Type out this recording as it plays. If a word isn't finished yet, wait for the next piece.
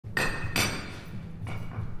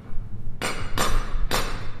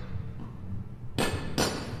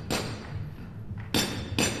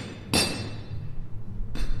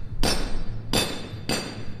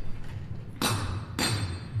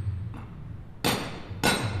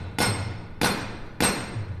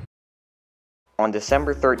On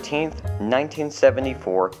December 13,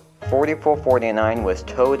 1974, 4449 was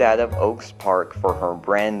towed out of Oaks Park for her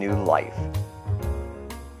brand new life.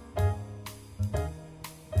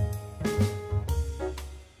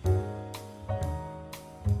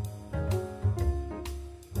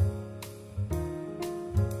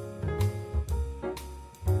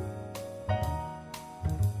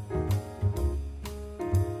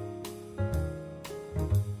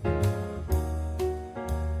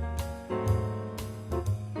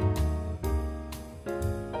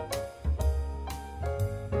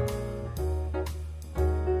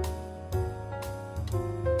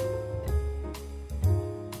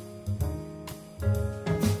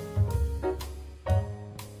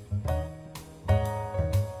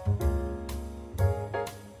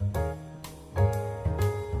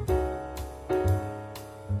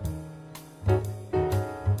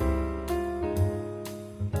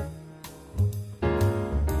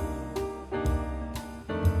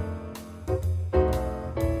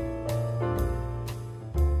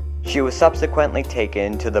 She was subsequently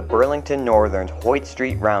taken to the Burlington Northern Hoyt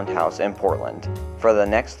Street Roundhouse in Portland. For the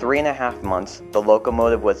next 3.5 months, the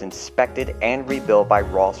locomotive was inspected and rebuilt by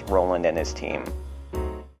Ross Rowland and his team.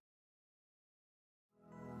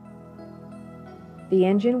 The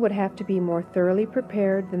engine would have to be more thoroughly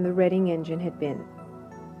prepared than the Reading engine had been.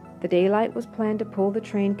 The Daylight was planned to pull the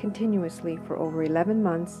train continuously for over 11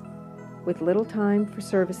 months, with little time for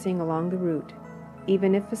servicing along the route,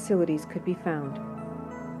 even if facilities could be found.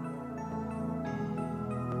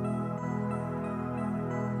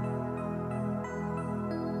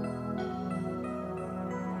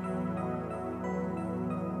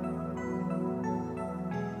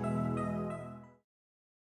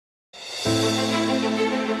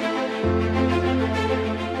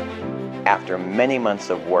 After many months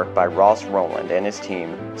of work by Ross Rowland and his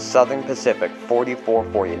team, Southern Pacific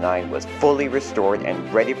 4449 was fully restored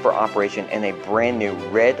and ready for operation in a brand new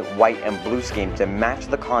red, white, and blue scheme to match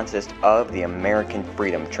the consist of the American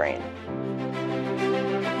Freedom Train.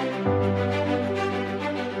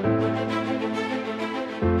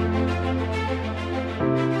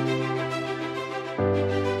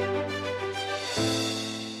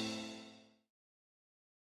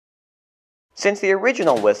 Since the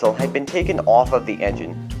original whistle had been taken off of the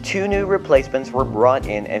engine, 2 new replacements were brought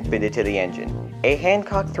in and fitted to the engine, a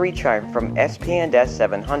Hancock 3 chime from SP&S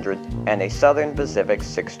 700 and a Southern Pacific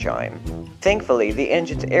 6 chime. Thankfully, the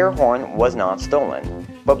engine's air horn was not stolen,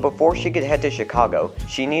 but before she could head to Chicago,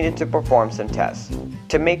 she needed to perform some tests.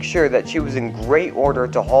 To make sure that she was in great order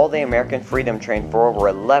to haul the American Freedom Train for over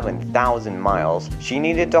 11,000 miles, she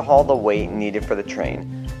needed to haul the weight needed for the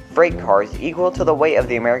train. Freight cars equal to the weight of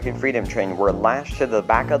the American Freedom Train were lashed to the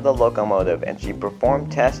back of the locomotive, and she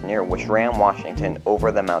performed tests near Wishram, Washington,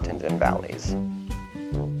 over the mountains and valleys.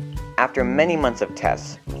 After many months of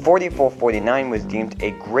tests, 4449 was deemed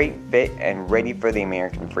a great fit and ready for the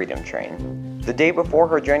American Freedom Train. The day before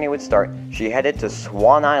her journey would start, she headed to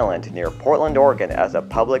Swan Island near Portland, Oregon as a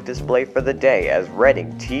public display for the day as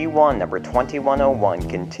Reading T1 number 2101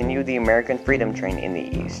 continued the American Freedom Train in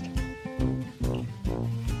the east.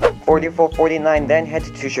 4449 then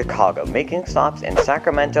headed to Chicago, making stops in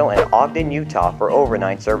Sacramento and Ogden, Utah for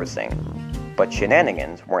overnight servicing. But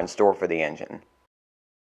shenanigans were in store for the engine.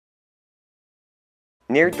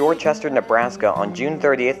 Near Dorchester, Nebraska on June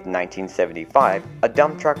 30th, 1975, a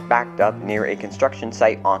dump truck backed up near a construction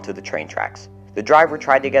site onto the train tracks. The driver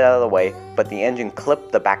tried to get out of the way, but the engine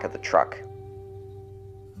clipped the back of the truck.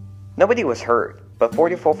 Nobody was hurt, but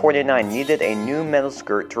 4449 needed a new metal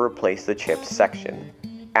skirt to replace the chipped section.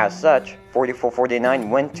 As such, 4449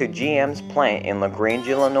 went to GM's plant in LaGrange,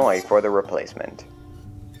 Illinois for the replacement.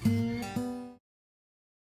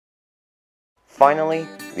 Finally,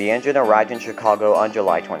 the engine arrived in Chicago on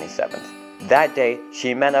July 27th. That day,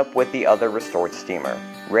 she met up with the other restored steamer,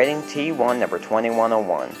 Reading T1 number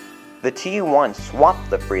 2101. The T1 swapped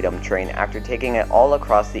the Freedom Train after taking it all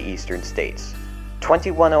across the eastern states.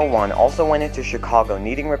 2101 also went into Chicago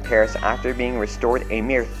needing repairs after being restored a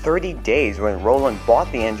mere 30 days when Rowland bought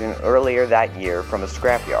the engine earlier that year from a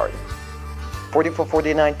scrapyard.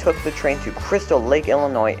 4449 took the train to Crystal Lake,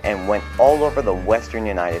 Illinois and went all over the western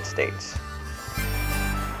United States.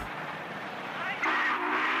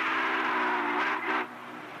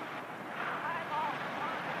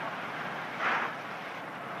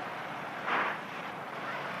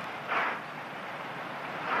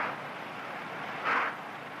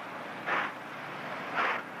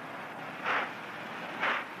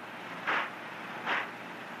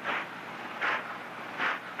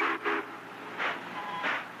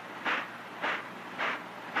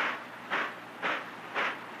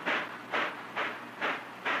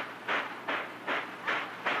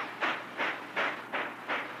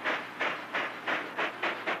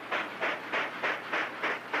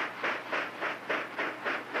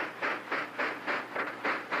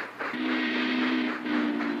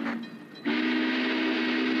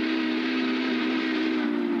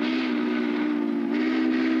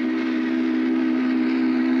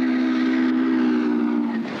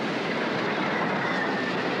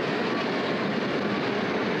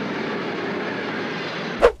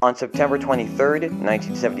 On September 23,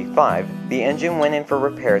 1975, the engine went in for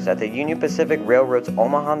repairs at the Union Pacific Railroad's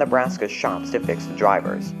Omaha, Nebraska shops to fix the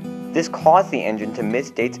drivers. This caused the engine to miss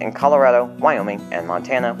dates in Colorado, Wyoming, and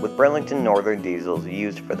Montana, with Burlington Northern diesels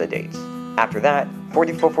used for the dates. After that,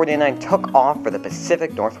 4449 took off for the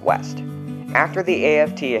Pacific Northwest. After the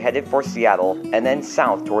AFT headed for Seattle and then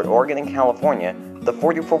south toward Oregon and California, the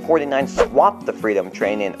 4449 swapped the Freedom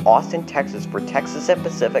train in Austin, Texas for Texas and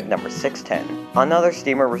Pacific number 610, another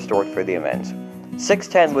steamer restored for the event.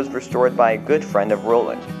 610 was restored by a good friend of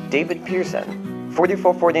Roland, David Pearson.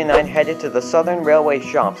 4449 headed to the Southern Railway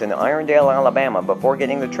shops in Irondale, Alabama before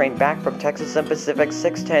getting the train back from Texas and Pacific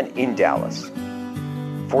 610 in Dallas.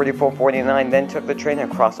 4449 then took the train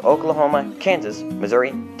across Oklahoma, Kansas,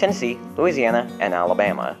 Missouri, Tennessee, Louisiana, and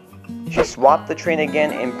Alabama. She swapped the train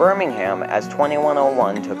again in Birmingham as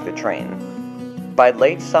 2101 took the train. By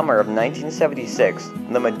late summer of 1976,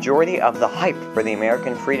 the majority of the hype for the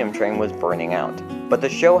American Freedom train was burning out, but the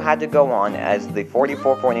show had to go on as the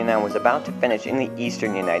 4449 was about to finish in the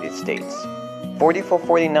eastern United States.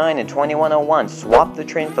 4449 and 2101 swapped the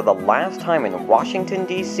train for the last time in Washington,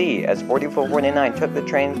 D.C. as 4449 took the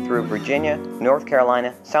train through Virginia, North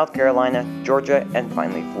Carolina, South Carolina, Georgia, and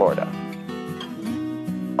finally Florida.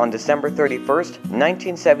 On December 31st,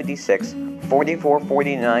 1976,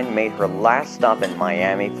 4449 made her last stop in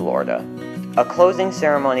Miami, Florida. A closing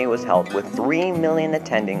ceremony was held with 3 million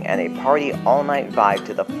attending and a party all-night vibe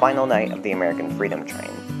to the final night of the American Freedom train.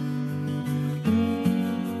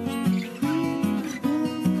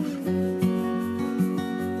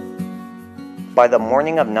 By the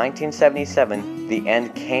morning of 1977, the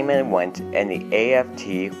end came and went and the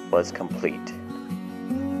AFT was complete.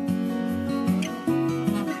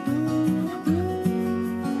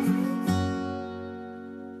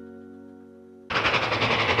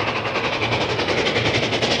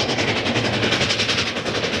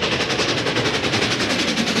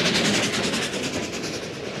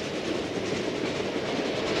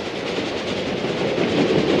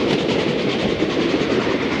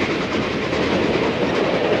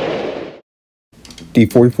 The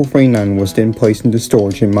 4449 was then placed into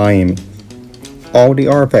storage in Miami. All the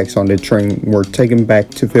artifacts on the train were taken back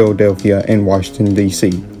to Philadelphia and Washington, D.C.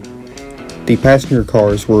 The passenger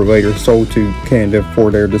cars were later sold to Canada for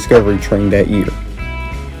their discovery train that year.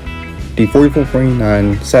 The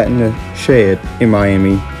 4449 sat in a shed in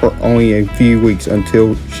Miami for only a few weeks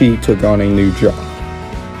until she took on a new job.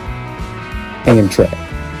 Amtrak,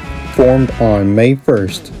 formed on May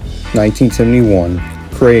 1st, 1971,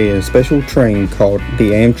 created a special train called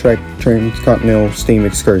the Amtrak Transcontinental Steam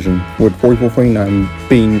Excursion, with 4449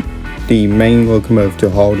 being the main locomotive to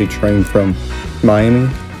haul the train from Miami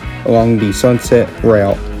along the Sunset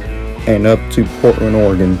Route and up to Portland,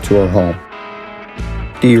 Oregon to her home.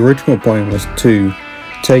 The original plan was to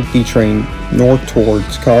take the train north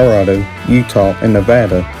towards Colorado, Utah, and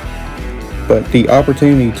Nevada, but the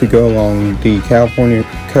opportunity to go along the California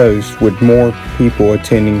coast with more people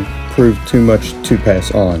attending proved too much to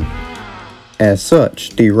pass on. As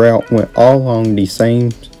such, the route went all along the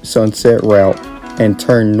same Sunset Route and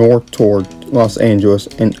turned north toward Los Angeles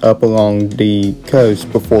and up along the coast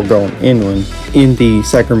before going inland in the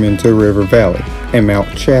Sacramento River Valley and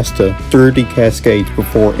Mount Shasta through the Cascades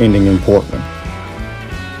before ending in Portland.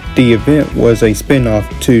 The event was a spin-off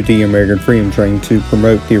to the American Freedom Train to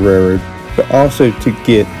promote the railroad, but also to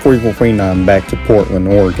get 4449 back to Portland,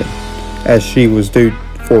 Oregon, as she was due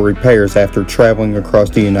for repairs after traveling across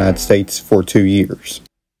the United States for 2 years.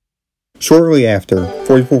 Shortly after,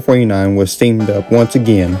 4449 was steamed up once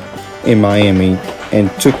again in Miami and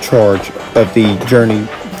took charge of the journey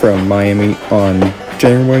from Miami on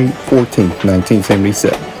January 14,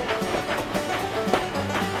 1977.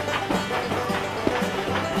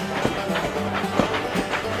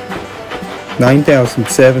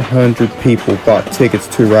 $9,700 people bought tickets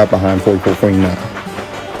to ride behind 4449.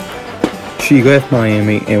 She left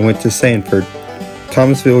Miami and went to Sanford,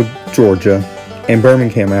 Thomasville, Georgia, and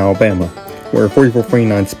Birmingham, Alabama, where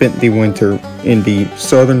 4449 spent the winter in the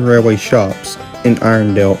Southern Railway shops in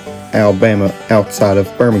Irondale, Alabama, outside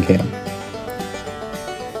of Birmingham.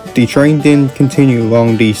 The train then continued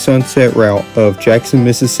along the Sunset Route of Jackson,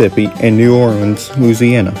 Mississippi, and New Orleans,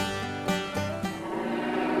 Louisiana.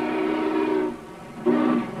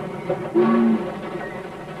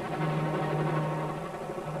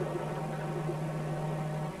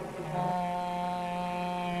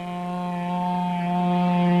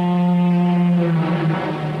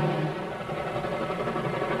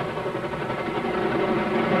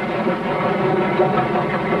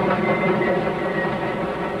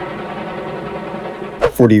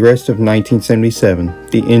 For the rest of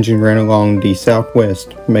 1977, the engine ran along the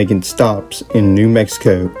southwest, making stops in New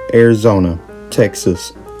Mexico, Arizona,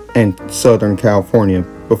 Texas, and Southern California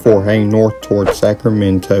before heading north toward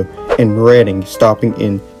Sacramento and Redding, stopping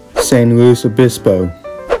in San Luis Obispo,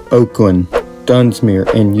 Oakland, Dunsmuir,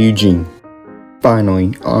 and Eugene.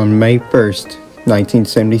 Finally, on May 1st,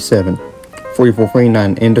 1977,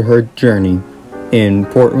 4449 ended her journey in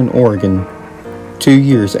Portland, Oregon, 2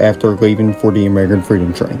 years after leaving for the American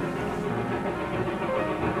Freedom Train.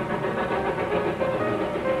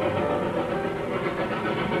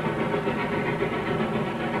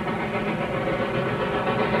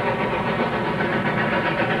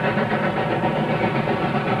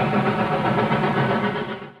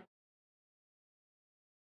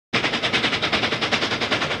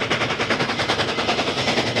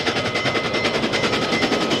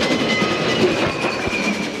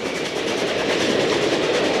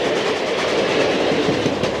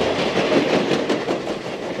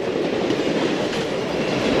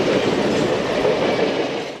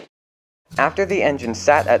 After the engine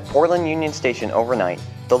sat at Portland Union Station overnight,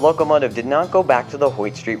 the locomotive did not go back to the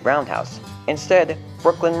Hoyt Street Roundhouse. Instead,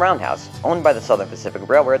 Brooklyn Roundhouse, owned by the Southern Pacific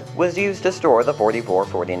Railroad, was used to store the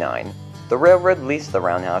 4449. The railroad leased the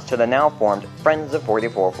roundhouse to the now formed Friends of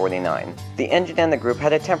 4449. The engine and the group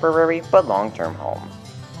had a temporary but long-term home.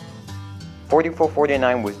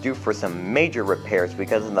 4449 was due for some major repairs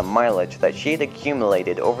because of the mileage that she had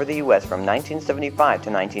accumulated over the US from 1975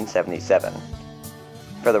 to 1977.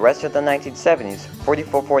 For the rest of the 1970s,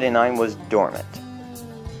 4449 was dormant.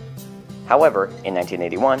 However, in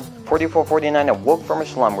 1981, 4449 awoke from her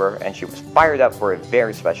slumber and she was fired up for a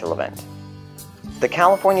very special event. The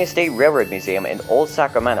California State Railroad Museum in Old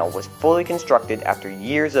Sacramento was fully constructed after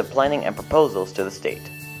years of planning and proposals to the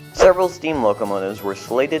state. Several steam locomotives were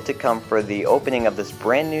slated to come for the opening of this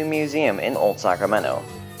brand new museum in Old Sacramento.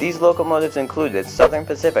 These locomotives included Southern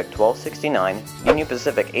Pacific 1269, Union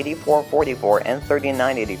Pacific 8444 and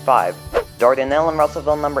 3985, Dardanelle and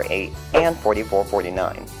Russellville No. 8, and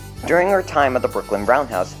 4449. During her time at the Brooklyn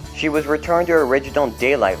Roundhouse, she was returned to her original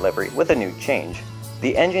daylight livery with a new change.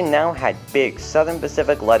 The engine now had big Southern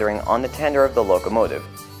Pacific lettering on the tender of the locomotive.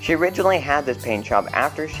 She originally had this paint job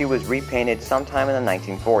after she was repainted sometime in the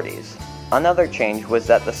 1940s. Another change was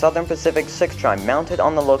that the Southern Pacific 6 chime mounted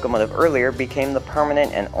on the locomotive earlier became the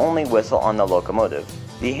permanent and only whistle on the locomotive.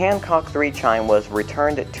 The Hancock 3 chime was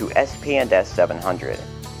returned to SP&S 700.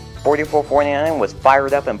 4449 was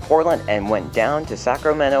fired up in Portland and went down to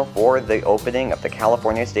Sacramento for the opening of the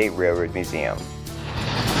California State Railroad Museum.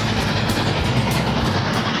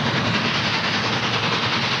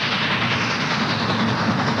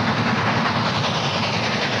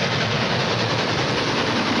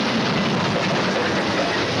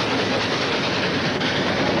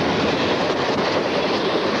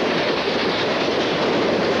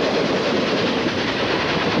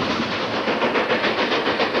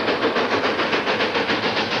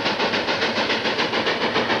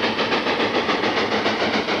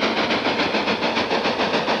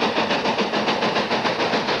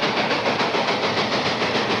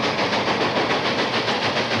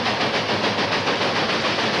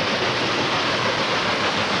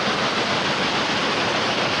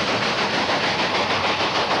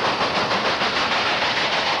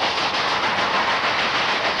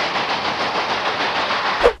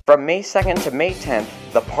 From May 2nd to May 10th,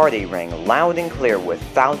 the party rang loud and clear with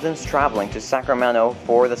thousands traveling to Sacramento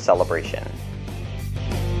for the celebration.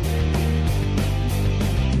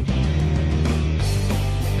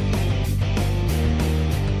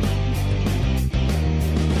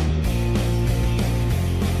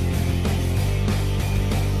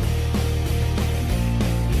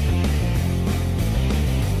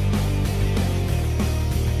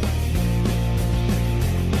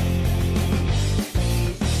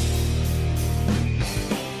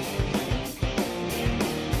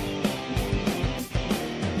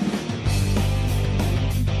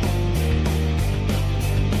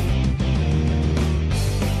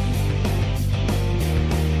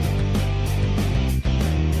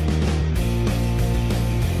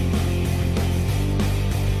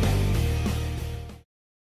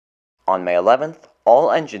 On May 11th,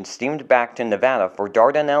 all engines steamed back to Nevada for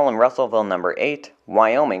Dardanelle and Russellville No. 8,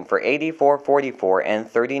 Wyoming for 8444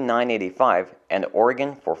 and 3985, and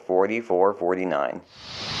Oregon for 4449.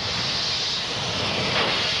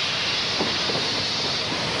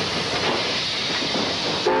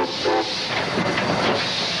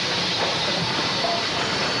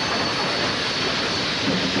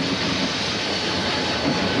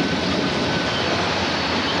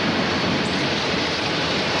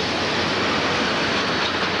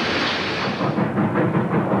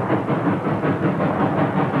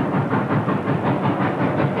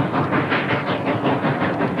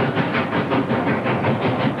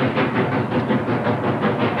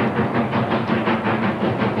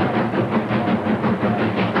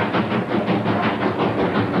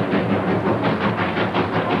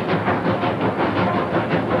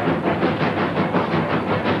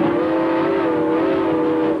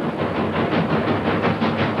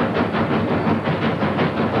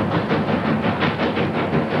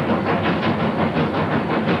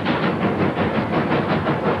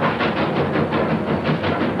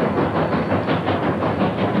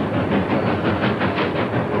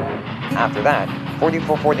 After that,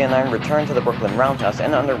 4449 returned to the Brooklyn Roundhouse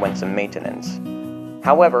and underwent some maintenance.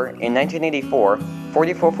 However, in 1984,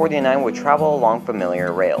 4449 would travel along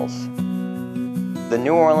familiar rails. The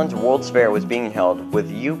New Orleans World's Fair was being held,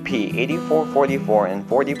 with UP 8444 and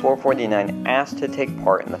 4449 asked to take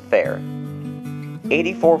part in the fair.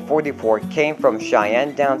 8444 came from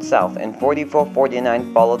Cheyenne down south, and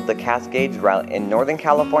 4449 followed the Cascades route in Northern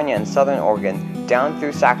California and Southern Oregon down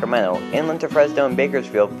through Sacramento, inland to Fresno and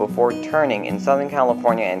Bakersfield before turning in Southern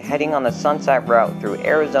California and heading on the Sunset route through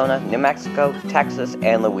Arizona, New Mexico, Texas,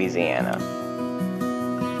 and Louisiana.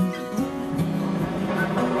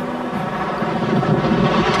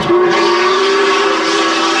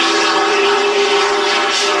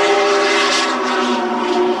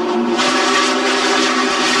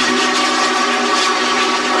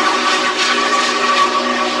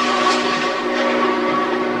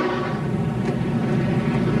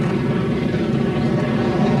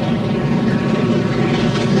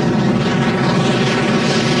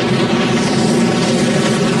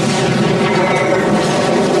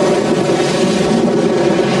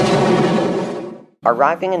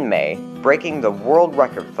 Arriving in May, breaking the world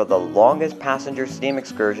record for the longest passenger steam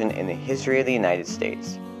excursion in the history of the United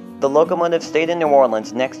States. The locomotive stayed in New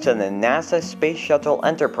Orleans next to the NASA Space Shuttle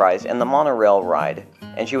Enterprise and the monorail ride,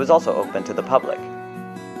 and she was also open to the public.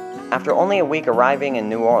 After only a week arriving in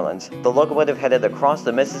New Orleans, the locomotive headed across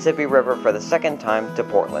the Mississippi River for the second time to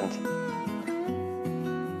Portland.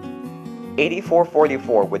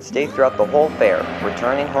 8444 would stay throughout the whole fair,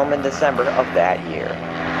 returning home in December of that year.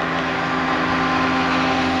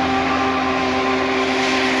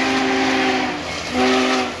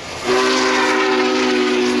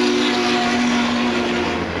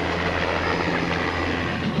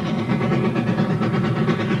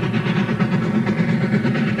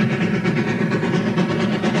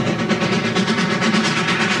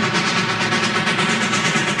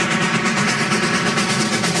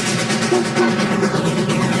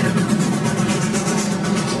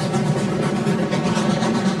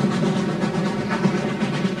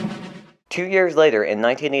 Two years later, in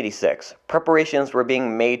 1986, preparations were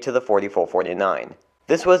being made to the 4449.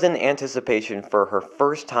 This was in anticipation for her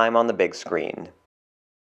first time on the big screen.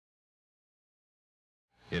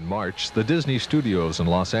 In March, the Disney Studios in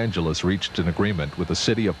Los Angeles reached an agreement with the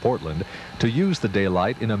city of Portland to use the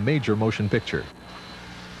daylight in a major motion picture.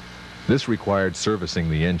 This required servicing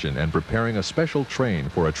the engine and preparing a special train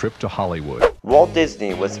for a trip to Hollywood. Walt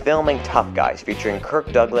Disney was filming Tough Guys featuring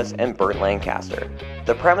Kirk Douglas and Burt Lancaster.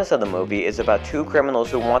 The premise of the movie is about two criminals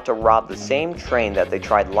who want to rob the same train that they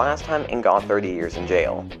tried last time and got 30 years in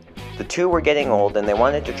jail. The two were getting old and they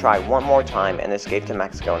wanted to try one more time and escape to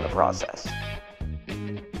Mexico in the process.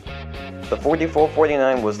 The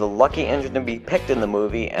 4449 was the lucky engine to be picked in the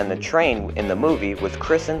movie, and the train in the movie was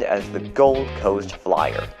christened as the Gold Coast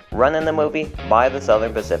Flyer, run in the movie by the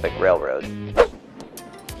Southern Pacific Railroad.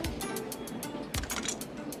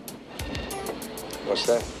 What's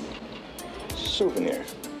that? Souvenir.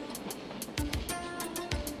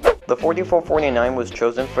 The 4449 was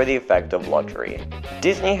chosen for the effect of luxury.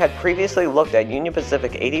 Disney had previously looked at Union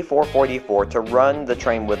Pacific 8444 to run the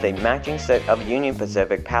train with a matching set of Union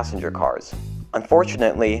Pacific passenger cars.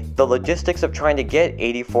 Unfortunately, the logistics of trying to get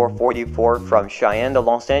 8444 from Cheyenne to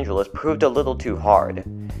Los Angeles proved a little too hard.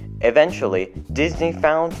 Eventually, Disney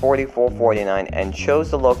found 4449 and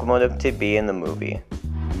chose the locomotive to be in the movie.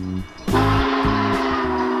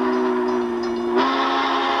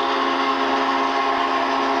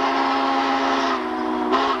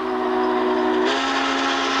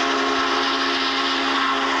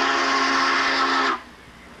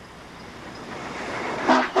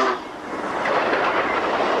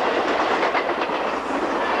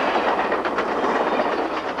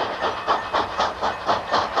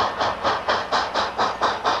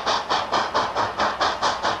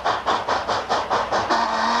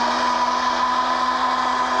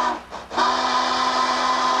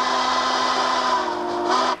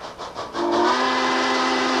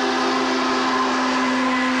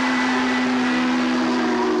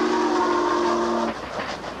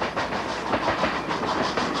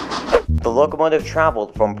 The locomotive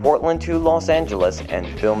traveled from Portland to Los Angeles and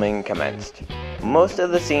filming commenced. Most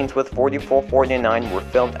of the scenes with 4449 were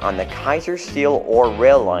filmed on the Kaiser Steel ore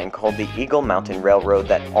rail line called the Eagle Mountain Railroad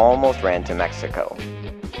that almost ran to Mexico.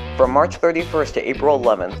 From March 31st to April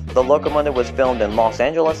 11th, the locomotive was filmed in Los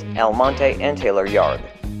Angeles, El Monte, and Taylor Yard.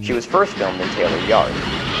 She was first filmed in Taylor Yard.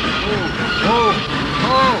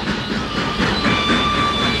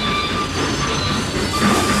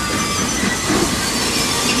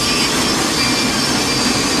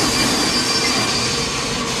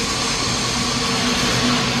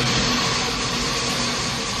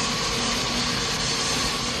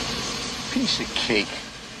 week.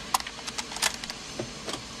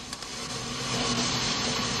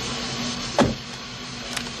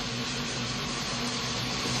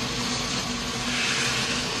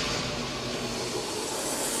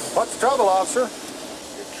 What's the trouble, officer?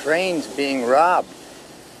 Your train's being robbed.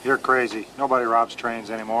 You're crazy. Nobody robs trains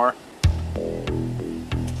anymore.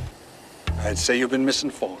 I'd say you've been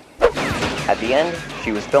misinformed. At the end,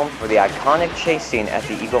 she was filmed for the iconic chase scene at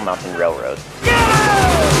the Eagle Mountain Railroad.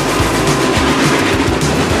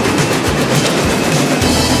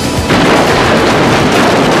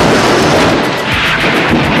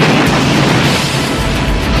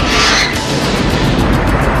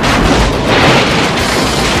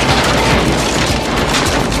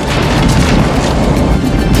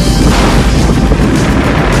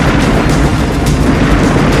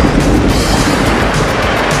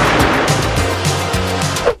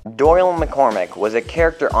 Doyle McCormick was a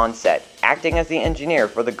character on set, acting as the engineer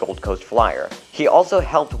for the Gold Coast Flyer. He also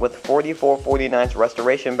helped with 4449's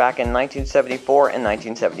restoration back in 1974 and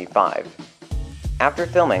 1975. After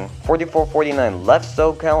filming, 4449 left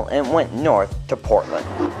SoCal and went north to Portland.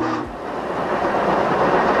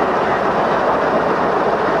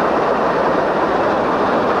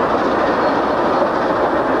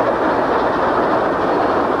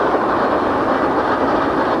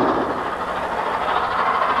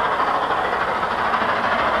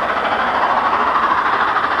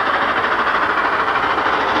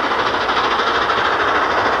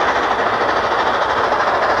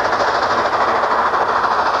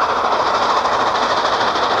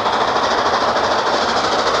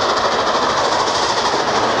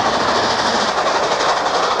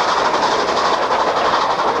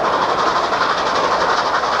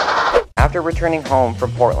 After returning home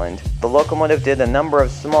from Portland, the locomotive did a number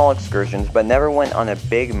of small excursions but never went on a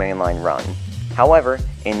big mainline run. However,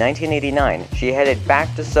 in 1989, she headed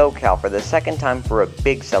back to SoCal for the second time for a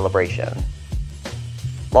big celebration.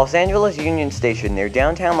 Los Angeles Union Station near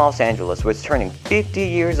downtown Los Angeles was turning 50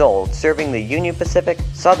 years old, serving the Union Pacific,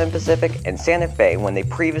 Southern Pacific, and Santa Fe when they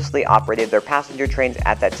previously operated their passenger trains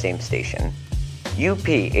at that same station. UP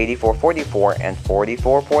 8444 and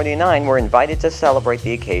 4449 were invited to celebrate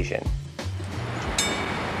the occasion.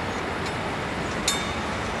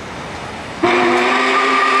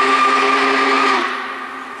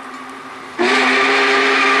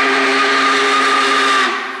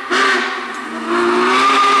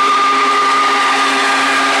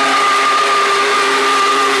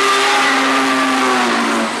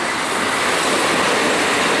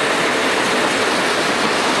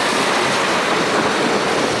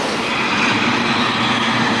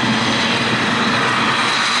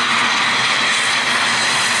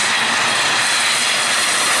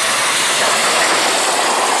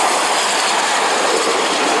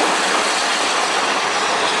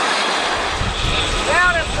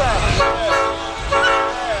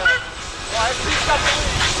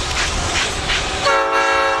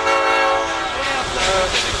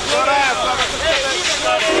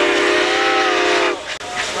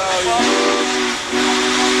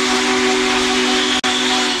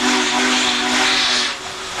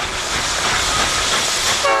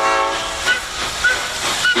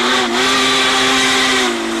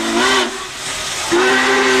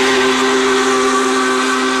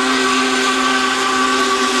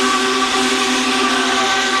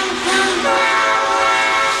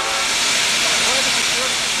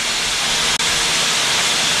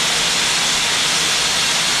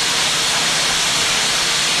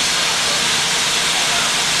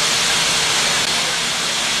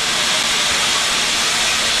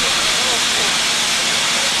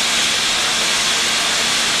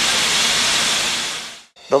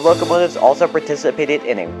 The locomotives also participated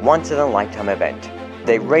in a once-in-a-lifetime event.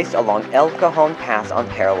 They raced along El Cajon Pass on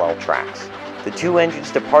parallel tracks. The two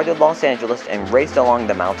engines departed Los Angeles and raced along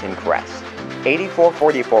the mountain crest.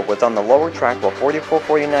 8444 was on the lower track while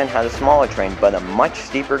 4449 had a smaller train but a much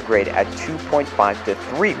steeper grade at 2.5 to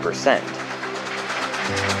 3%.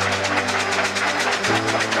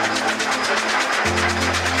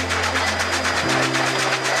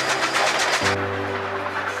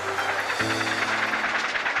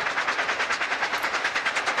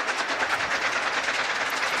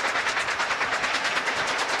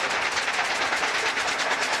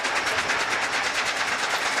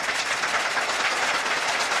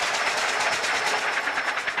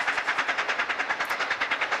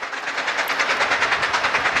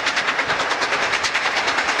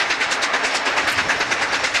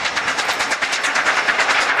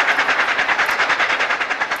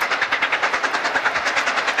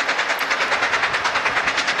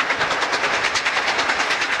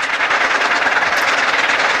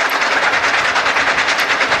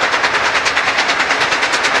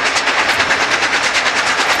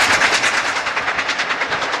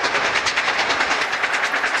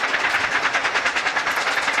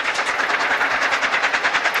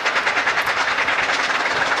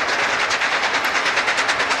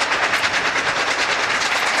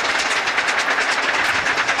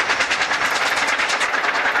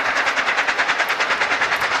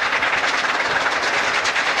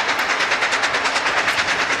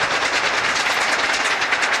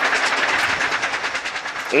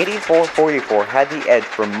 8444 had the edge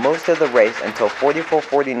for most of the race until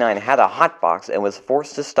 4449 had a hotbox and was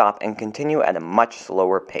forced to stop and continue at a much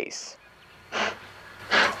slower pace.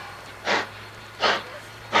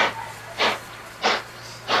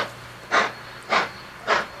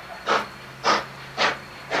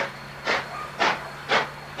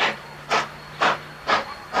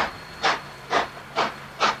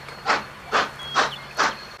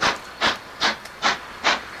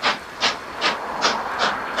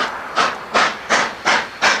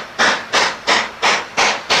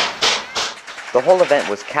 The whole event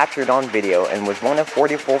was captured on video and was one of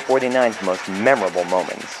 4449's most memorable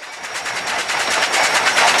moments.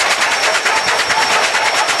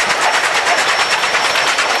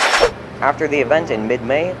 After the event in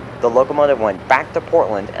mid-May, the locomotive went back to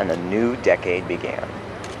Portland and a new decade began.